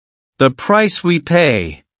The Price We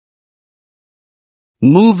Pay.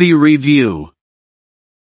 Movie Review.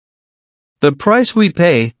 The Price We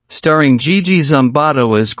Pay, starring Gigi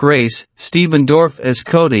Zumbado as Grace, Stephen Dorff as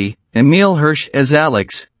Cody, Emile Hirsch as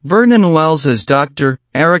Alex, Vernon Wells as Dr.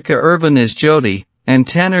 Erika Ervin as Jodi, and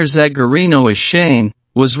Tanner Zagarino as Shane,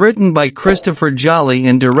 was written by Christopher Jolley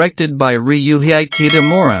and directed by Ryuhei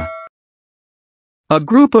Kitamura. A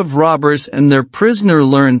group of robbers and their prisoner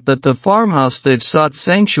learn that the farmhouse they've sought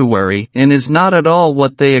sanctuary in is not at all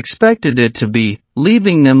what they expected it to be,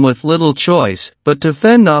 leaving them with little choice but to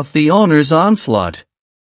fend off the owner's onslaught.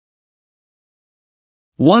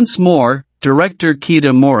 Once more, director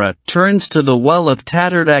Kitamura turns to the well of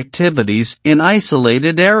tattered activities in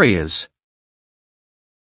isolated areas.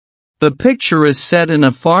 The picture is set in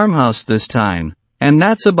a farmhouse this time, and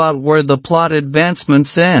that's about where the plot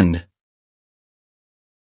advancements end.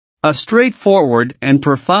 A straightforward and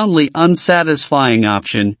profoundly unsatisfying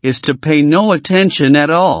option is to pay no attention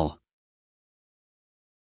at all.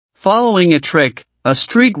 Following a trick, a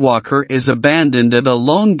streetwalker is abandoned at a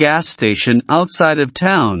lone gas station outside of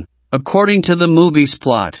town, according to the movie's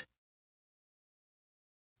plot.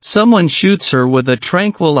 Someone shoots her with a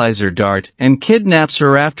tranquilizer dart and kidnaps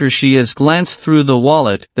her after she has glanced through the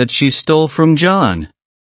wallet that she stole from John.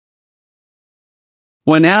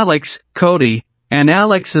 When Alex, Cody, and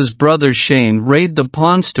Alex's brother Shane raid the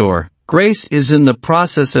pawn store, Grace is in the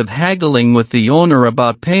process of haggling with the owner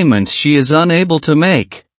about payments she is unable to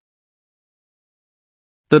make.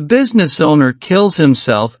 The business owner kills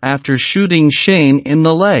himself after shooting Shane in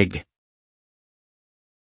the leg.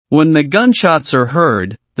 When the gunshots are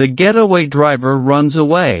heard, the getaway driver runs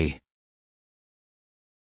away.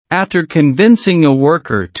 After convincing a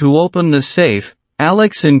worker to open the safe,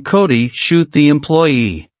 Alex and Cody shoot the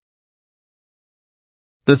employee.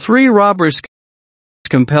 The three robbers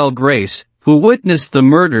compel Grace, who witnessed the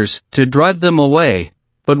murders, to drive them away,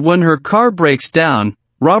 but when her car breaks down,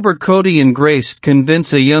 robber Cody and Grace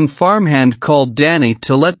convince a young farmhand called Danny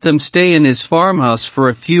to let them stay in his farmhouse for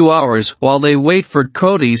a few hours while they wait for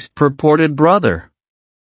Cody's purported brother.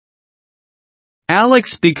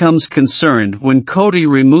 Alex becomes concerned when Cody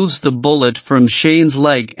removes the bullet from Shane's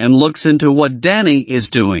leg and looks into what Danny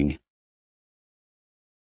is doing.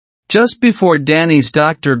 Just before Danny's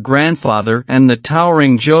doctor grandfather and the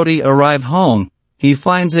towering Jodi arrive home, he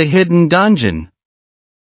finds a hidden dungeon.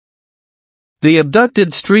 The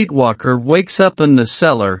abducted streetwalker wakes up in the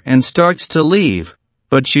cellar and starts to leave,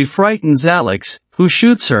 but she frightens Alex, who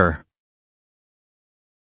shoots her.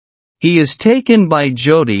 He is taken by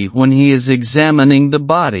Jodi when he is examining the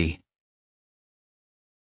body.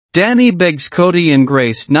 Danny begs Cody and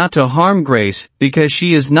Grace not to harm Grace because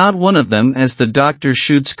she is not one of them as the doctor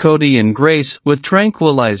shoots Cody and Grace with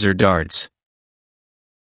tranquilizer darts.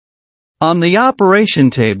 On the operation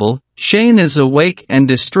table, Shane is awake and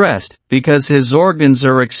distressed because his organs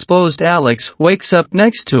are exposed. Alex wakes up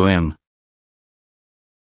next to him.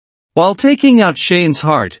 While taking out Shane's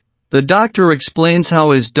heart, the doctor explains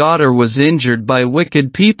how his daughter was injured by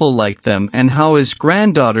wicked people like them and how his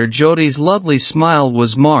granddaughter Jodi's lovely smile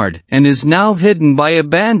was marred and is now hidden by a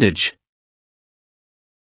bandage.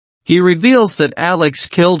 He reveals that Alex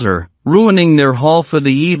killed her, ruining their haul for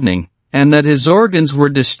the evening, and that his organs were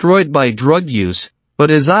destroyed by drug use, but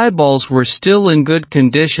his eyeballs were still in good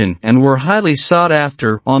condition and were highly sought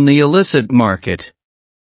after on the illicit market.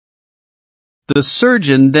 The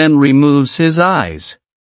surgeon then removes his eyes.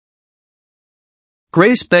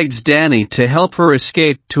 Grace begs Danny to help her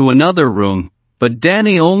escape to another room, but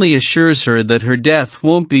Danny only assures her that her death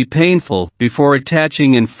won't be painful before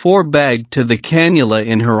attaching an 4-bag to the cannula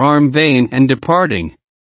in her arm vein and departing.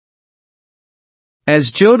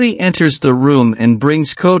 As Jodi enters the room and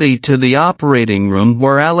brings Cody to the operating room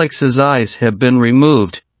where Alex's eyes have been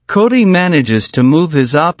removed, Cody manages to move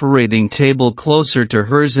his operating table closer to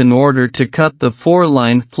hers in order to cut the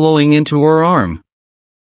 4-line flowing into her arm.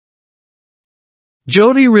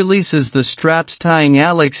 Jodi releases the straps tying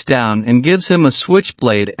Alex down and gives him a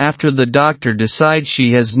switchblade after the doctor decides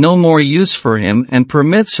she has no more use for him and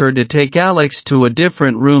permits her to take Alex to a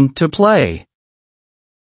different room to play.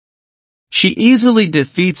 She easily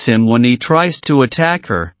defeats him when he tries to attack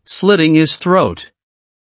her, slitting his throat.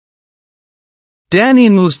 Danny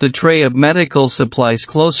moves the tray of medical supplies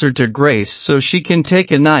closer to Grace so she can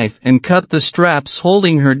take a knife and cut the straps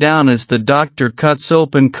holding her down as the doctor cuts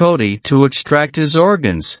open Cody to extract his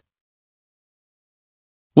organs.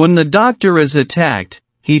 When the doctor is attacked,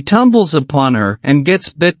 he tumbles upon her and gets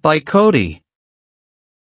bit by Cody.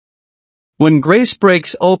 When Grace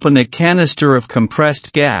breaks open a canister of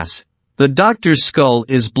compressed gas, the doctor's skull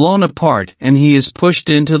is blown apart and he is pushed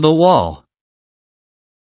into the wall.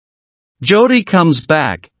 Jodi comes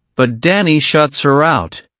back, but Danny shuts her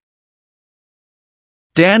out.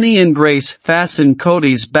 Danny and Grace fasten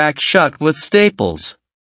Cody's back shut with staples.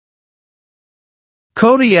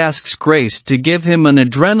 Cody asks Grace to give him an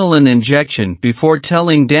adrenaline injection before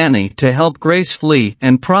telling Danny to help Grace flee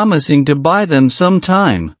and promising to buy them some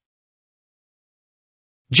time.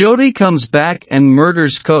 Jodi comes back and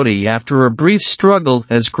murders Cody after a brief struggle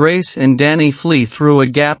as Grace and Danny flee through a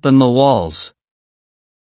gap in the walls.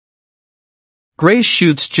 Grace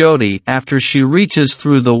shoots Jodi after she reaches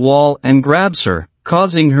through the wall and grabs her,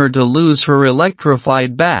 causing her to lose her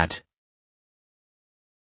electrified bat.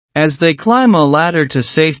 As they climb a ladder to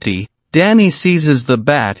safety, Danny seizes the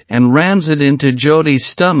bat and rams it into Jodi's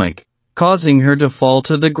stomach, causing her to fall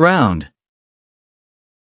to the ground.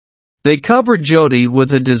 They cover Jodi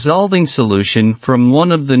with a dissolving solution from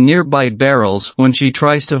one of the nearby barrels when she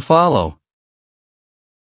tries to follow.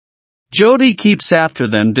 Jodi keeps after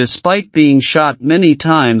them despite being shot many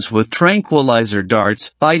times with tranquilizer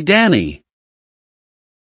darts by Danny.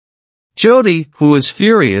 Jodi, who is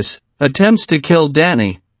furious, attempts to kill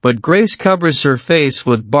Danny, but Grace covers her face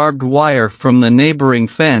with barbed wire from the neighboring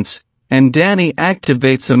fence, and Danny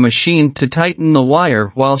activates a machine to tighten the wire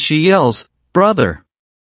while she yells, "Brother!"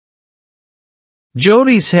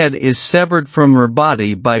 Jodi's head is severed from her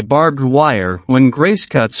body by barbed wire when Grace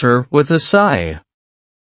cuts her with a scythe.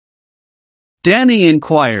 Danny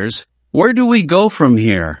inquires, "Where do we go from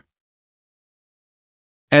here?"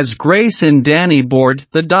 as Grace and Danny board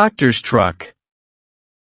the doctor's truck.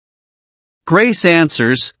 Grace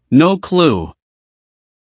answers, "No clue."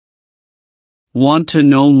 Want to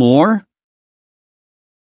know more?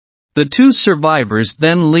 The two survivors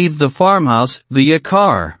then leave the farmhouse via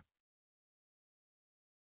car.